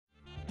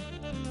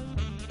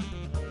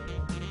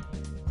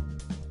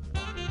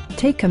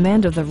Take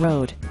command of the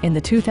road in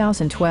the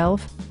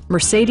 2012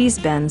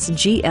 Mercedes-Benz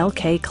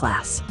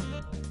GLK-Class.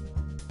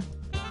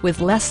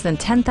 With less than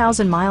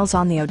 10,000 miles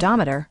on the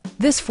odometer,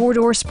 this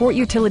four-door sport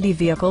utility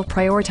vehicle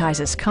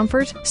prioritizes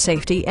comfort,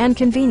 safety, and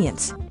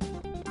convenience.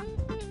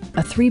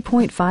 A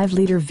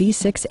 3.5-liter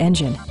V6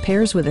 engine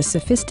pairs with a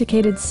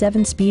sophisticated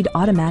 7-speed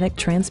automatic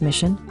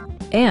transmission,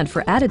 and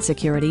for added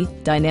security,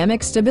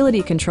 dynamic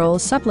stability control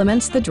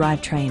supplements the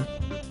drivetrain.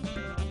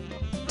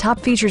 Top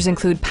features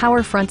include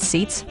power front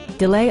seats,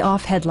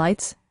 delay-off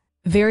headlights,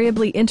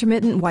 variably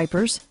intermittent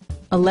wipers,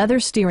 a leather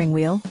steering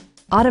wheel,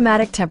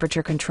 automatic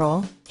temperature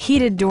control,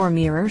 heated door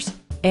mirrors,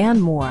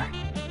 and more.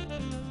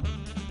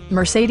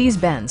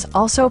 Mercedes-Benz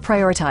also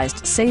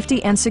prioritized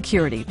safety and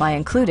security by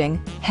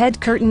including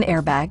head curtain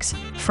airbags,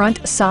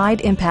 front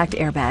side impact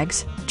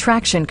airbags,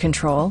 traction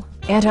control,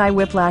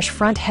 anti-whiplash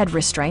front head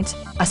restraints,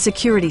 a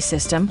security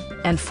system,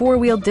 and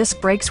four-wheel disc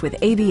brakes with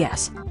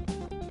ABS.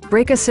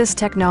 Brake Assist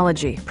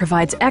technology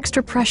provides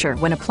extra pressure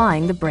when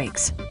applying the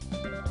brakes.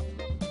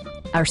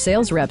 Our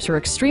sales reps are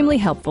extremely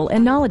helpful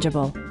and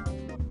knowledgeable.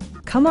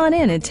 Come on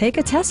in and take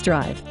a test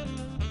drive.